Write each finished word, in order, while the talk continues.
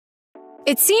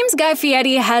It seems Guy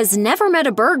Fieri has never met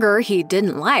a burger he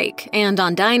didn't like, and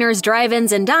on diners,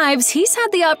 drive-ins, and dives, he's had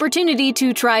the opportunity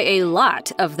to try a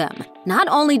lot of them. Not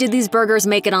only did these burgers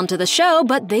make it onto the show,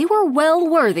 but they were well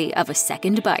worthy of a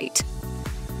second bite.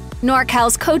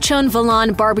 NorCal's Cochon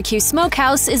Vallon Barbecue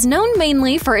Smokehouse is known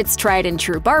mainly for its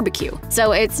tried-and-true barbecue,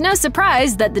 so it's no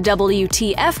surprise that the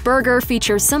WTF burger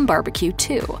features some barbecue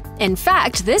too. In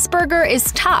fact, this burger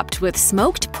is topped with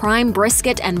smoked prime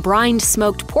brisket and brined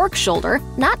smoked pork shoulder,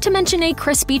 not to mention a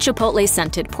crispy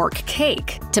chipotle-scented pork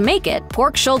cake. To make it,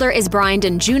 pork shoulder is brined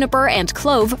in juniper and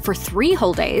clove for 3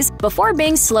 whole days before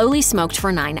being slowly smoked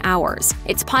for 9 hours.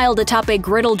 It's piled atop a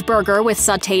griddled burger with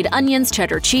sautéed onions,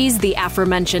 cheddar cheese, the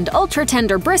aforementioned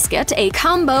ultra-tender brisket, a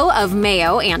combo of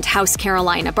mayo and House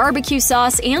Carolina barbecue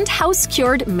sauce, and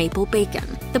house-cured maple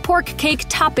bacon. The pork cake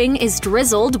topping is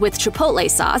drizzled with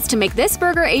chipotle sauce to make this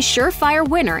burger a surefire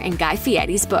winner in Guy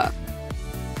Fieri's book.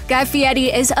 Guy Fieri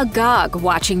is agog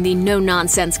watching the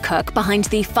no-nonsense cook behind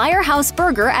the Firehouse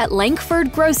burger at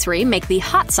Langford Grocery make the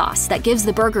hot sauce that gives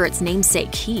the burger its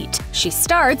namesake heat. She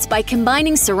starts by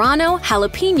combining serrano,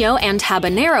 jalapeno, and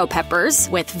habanero peppers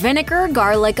with vinegar,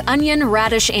 garlic, onion,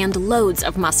 radish, and loads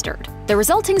of mustard. The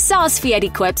resulting sauce, Fieri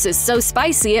quips, is so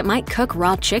spicy it might cook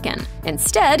raw chicken.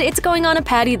 Instead, it's going on a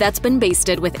patty that's been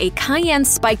basted with a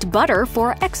cayenne-spiked butter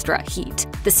for extra heat.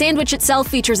 The sandwich itself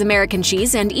features American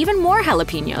cheese and even more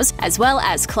jalapenos, as well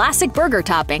as classic burger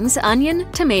toppings,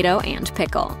 onion, tomato, and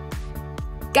pickle.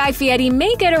 Guy Fieri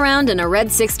may get around in a red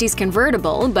 60s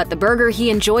convertible, but the burger he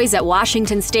enjoys at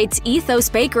Washington State's Ethos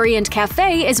Bakery and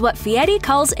Cafe is what Fieri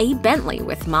calls a Bentley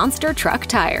with monster truck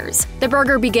tires. The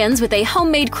burger begins with a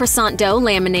homemade croissant dough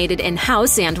laminated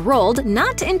in-house and rolled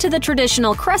not into the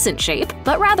traditional crescent shape,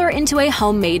 but rather into a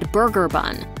homemade burger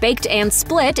bun. Baked and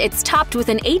split, it's topped with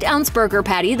an 8-ounce burger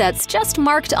patty that's just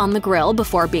marked on the grill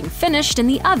before being finished in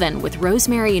the oven with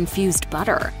rosemary-infused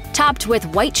butter. Topped with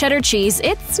white cheddar cheese,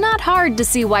 it's not hard to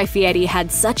see why Fieri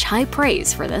had such high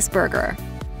praise for this burger.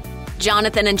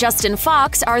 Jonathan and Justin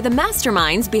Fox are the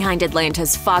masterminds behind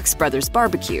Atlanta's Fox Brothers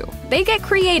Barbecue. They get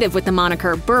creative with the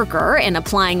moniker burger and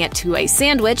applying it to a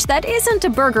sandwich that isn't a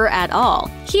burger at all.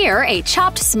 Here, a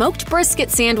chopped smoked brisket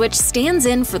sandwich stands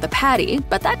in for the patty,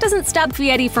 but that doesn't stop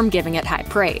Fieri from giving it high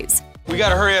praise. We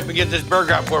gotta hurry up and get this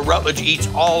burger out before Rutledge eats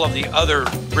all of the other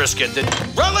brisket.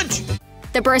 Rutledge!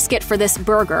 The brisket for this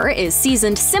burger is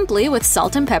seasoned simply with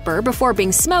salt and pepper before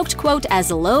being smoked, quote, as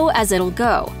low as it'll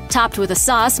go. Topped with a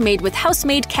sauce made with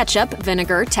house-made ketchup,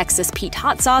 vinegar, Texas Pete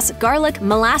hot sauce, garlic,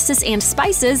 molasses, and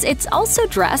spices, it's also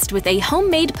dressed with a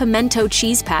homemade pimento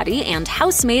cheese patty and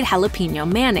house-made jalapeno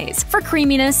mayonnaise for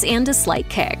creaminess and a slight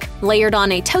kick. Layered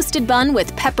on a toasted bun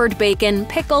with peppered bacon,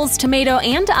 pickles, tomato,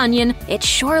 and onion, it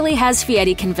surely has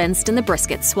Fieri convinced in the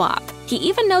brisket swap. He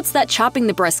even notes that chopping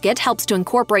the brisket helps to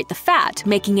incorporate the fat,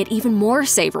 making it even more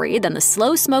savory than the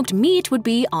slow-smoked meat would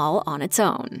be all on its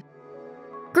own.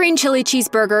 Green chili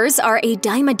cheeseburgers are a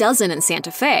dime a dozen in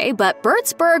Santa Fe, but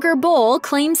Bert's Burger Bowl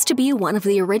claims to be one of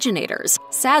the originators.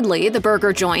 Sadly, the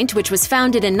burger joint, which was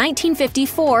founded in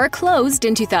 1954, closed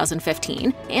in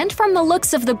 2015, and from the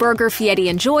looks of the burger Fieri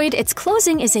enjoyed, its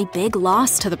closing is a big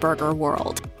loss to the burger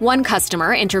world. One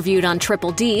customer interviewed on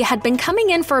Triple D had been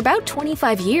coming in for about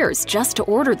 25 years just to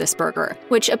order this burger,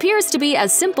 which appears to be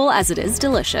as simple as it is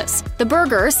delicious. The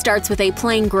burger starts with a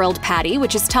plain grilled patty,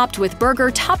 which is topped with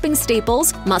burger topping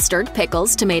staples, mustard,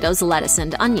 pickles, tomatoes, lettuce,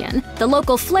 and onion. The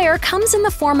local flair comes in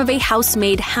the form of a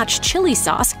house-made Hatch chili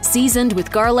sauce seasoned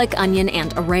with garlic, onion,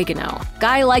 and oregano.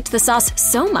 Guy liked the sauce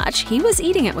so much he was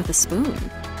eating it with a spoon.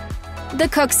 The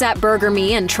cooks at Burger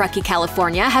Me in Truckee,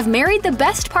 California have married the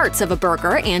best parts of a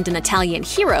burger and an Italian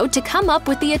hero to come up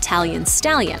with the Italian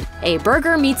Stallion. A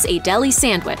burger meets a deli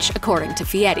sandwich, according to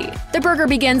Fieri. The burger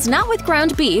begins not with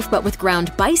ground beef, but with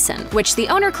ground bison, which the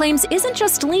owner claims isn't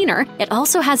just leaner, it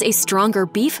also has a stronger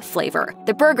beef flavor.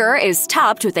 The burger is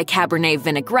topped with a Cabernet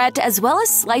vinaigrette as well as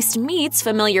sliced meats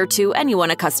familiar to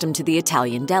anyone accustomed to the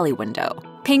Italian deli window.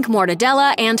 Pink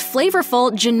mortadella, and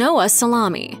flavorful Genoa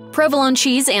salami. Provolone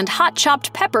cheese and hot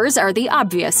chopped peppers are the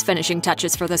obvious finishing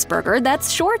touches for this burger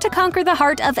that's sure to conquer the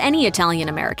heart of any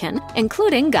Italian-American,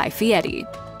 including Guy Fieri.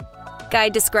 Guy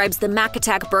describes the Mac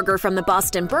Attack burger from the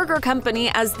Boston Burger Company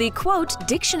as the, quote,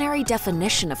 dictionary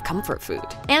definition of comfort food.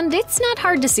 And it's not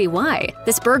hard to see why.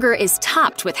 This burger is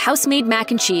topped with house-made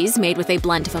mac and cheese made with a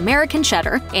blend of American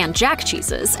cheddar and jack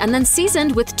cheeses, and then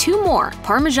seasoned with 2 more,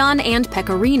 Parmesan and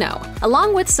Pecorino,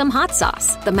 along with some hot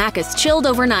sauce. The mac is chilled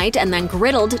overnight and then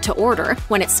griddled to order,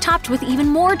 when it's topped with even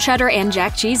more cheddar and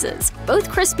jack cheeses. Both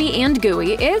crispy and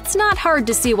gooey, it's not hard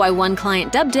to see why one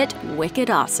client dubbed it wicked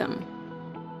awesome.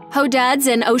 Hodad's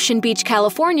in Ocean Beach,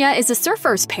 California is a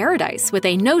surfer's paradise with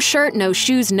a no shirt, no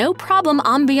shoes, no problem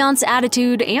ambiance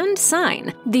attitude and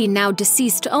sign. The now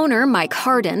deceased owner, Mike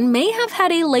Harden, may have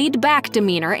had a laid-back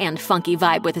demeanor and funky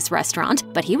vibe with his restaurant,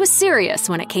 but he was serious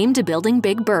when it came to building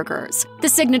big burgers. The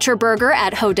signature burger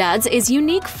at Hodad's is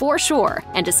unique for sure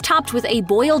and is topped with a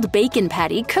boiled bacon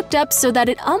patty cooked up so that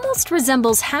it almost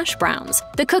resembles hash browns.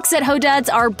 The cooks at Hodad's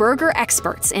are burger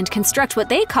experts and construct what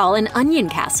they call an onion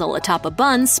castle atop a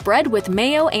bun spread with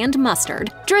mayo and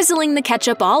mustard, drizzling the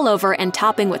ketchup all over and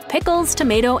topping with pickles,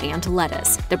 tomato, and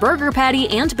lettuce. The burger patty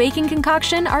and bacon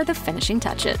concoction are the finishing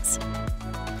touches.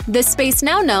 This space,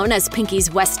 now known as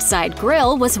Pinky's West Side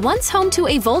Grill, was once home to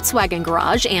a Volkswagen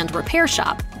garage and repair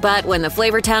shop. But when the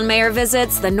Flavortown mayor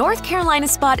visits, the North Carolina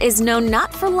spot is known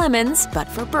not for lemons, but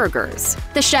for burgers.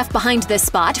 The chef behind this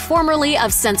spot, formerly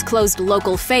of since-closed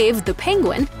local fave The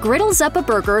Penguin, griddles up a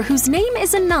burger whose name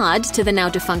is a nod to the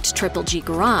now-defunct Triple G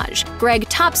garage. Greg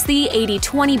tops the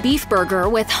 80-20 beef burger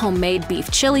with homemade beef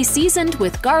chili seasoned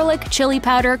with garlic, chili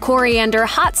powder, coriander,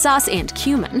 hot sauce, and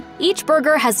cumin. Each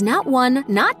burger has not one,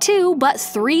 not two, but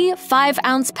 3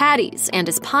 5-ounce patties and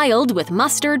is piled with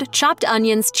mustard, chopped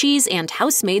onions, cheese, and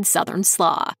house-made Southern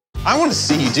slaw. I want to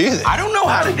see you do this. I don't know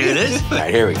how to do this. All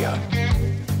right, here we go.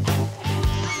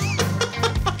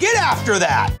 Get after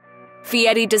that!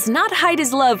 Fieri does not hide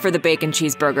his love for the bacon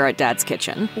cheeseburger at Dad's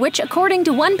Kitchen, which, according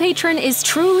to one patron, is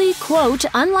truly, quote,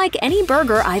 unlike any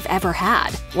burger I've ever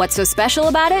had. What's so special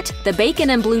about it? The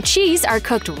bacon and blue cheese are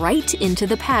cooked right into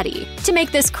the patty. To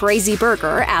make this crazy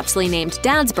burger, aptly named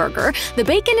Dad's Burger, the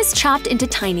bacon is chopped into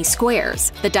tiny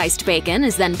squares. The diced bacon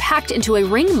is then packed into a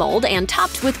ring mold and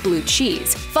topped with blue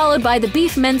cheese, followed by the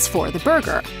beef mince for the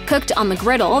burger. Cooked on the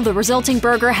griddle, the resulting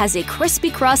burger has a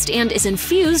crispy crust and is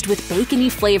infused with bacony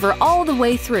flavor all the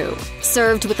way through.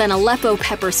 Served with an Aleppo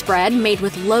pepper spread made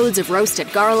with loads of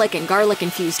roasted garlic and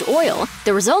garlic-infused oil,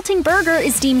 the resulting burger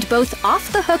is deemed both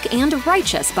off the hook and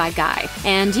righteous by Guy.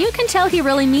 And you can tell he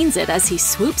really means it as he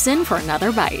swoops in for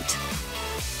another bite.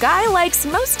 Guy likes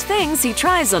most things he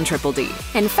tries on Triple D.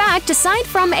 In fact, aside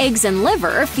from eggs and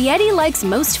liver, Fieri likes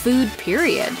most food,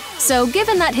 period. So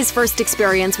given that his first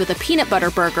experience with a peanut butter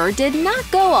burger did not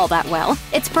go all that well,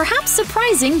 it's perhaps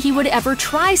surprising he would ever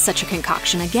try such a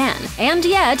concoction again. And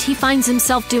yet, he finds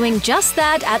himself doing just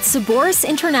that at Saboris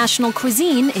International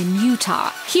Cuisine in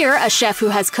Utah. Here, a chef who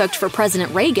has cooked for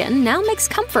President Reagan now makes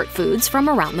comfort foods from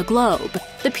around the globe.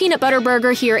 The peanut butter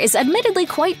burger here is admittedly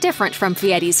quite different from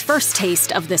Fieri's first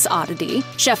taste of this oddity.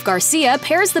 Chef Garcia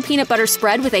pairs the peanut butter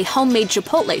spread with a homemade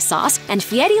chipotle sauce, and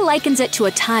Fieri likens it to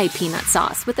a Thai peanut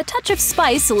sauce with a touch of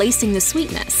spice lacing the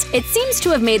sweetness. It seems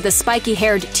to have made the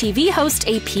spiky-haired TV host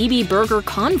a PB burger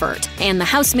convert, and the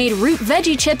house-made root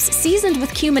veggie chips seasoned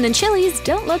with cumin and chilies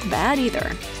don't look bad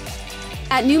either.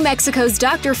 At New Mexico's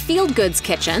Dr. Feelgood's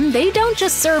kitchen, they don't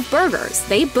just serve burgers,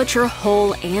 they butcher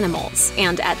whole animals.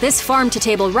 And at this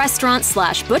farm-to-table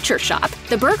restaurant/butcher shop,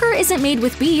 the burger isn't made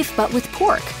with beef but with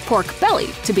pork belly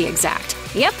to be exact.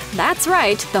 Yep, that's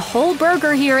right, the whole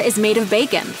burger here is made of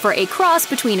bacon, for a cross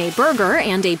between a burger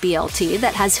and a BLT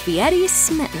that has Fieri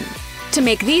smitten. To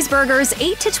make these burgers,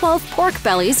 8 to 12 pork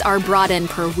bellies are brought in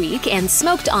per week and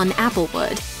smoked on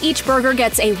applewood. Each burger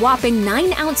gets a whopping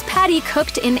 9-ounce patty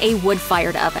cooked in a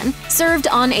wood-fired oven, served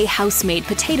on a house-made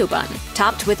potato bun,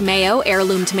 topped with mayo,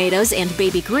 heirloom tomatoes, and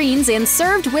baby greens, and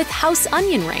served with house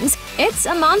onion rings. It's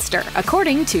a monster,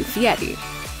 according to Fieri.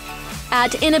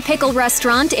 At In a Pickle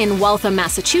restaurant in Waltham,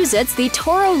 Massachusetts, the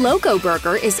Toro Loco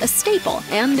burger is a staple,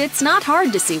 and it's not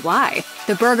hard to see why.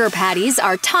 The burger patties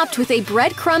are topped with a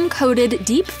breadcrumb-coated,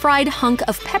 deep-fried hunk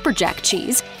of pepper jack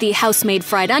cheese. The house-made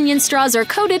fried onion straws are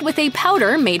coated with a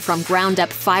powder made from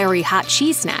ground-up fiery hot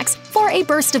cheese snacks for a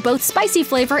burst of both spicy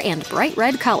flavor and bright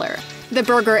red color. The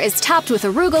burger is topped with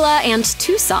arugula and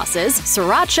 2 sauces,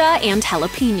 sriracha and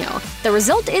jalapeno. The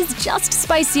result is just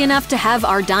spicy enough to have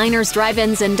our diners,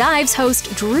 drive-ins, and dives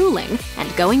host drooling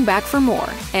and going back for more.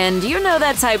 And you know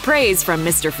that's high praise from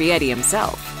Mr. Fieri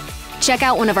himself. Check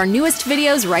out one of our newest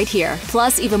videos right here.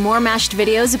 Plus, even more mashed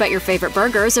videos about your favorite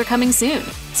burgers are coming soon.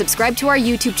 Subscribe to our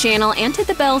YouTube channel and hit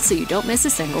the bell so you don't miss a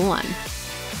single one.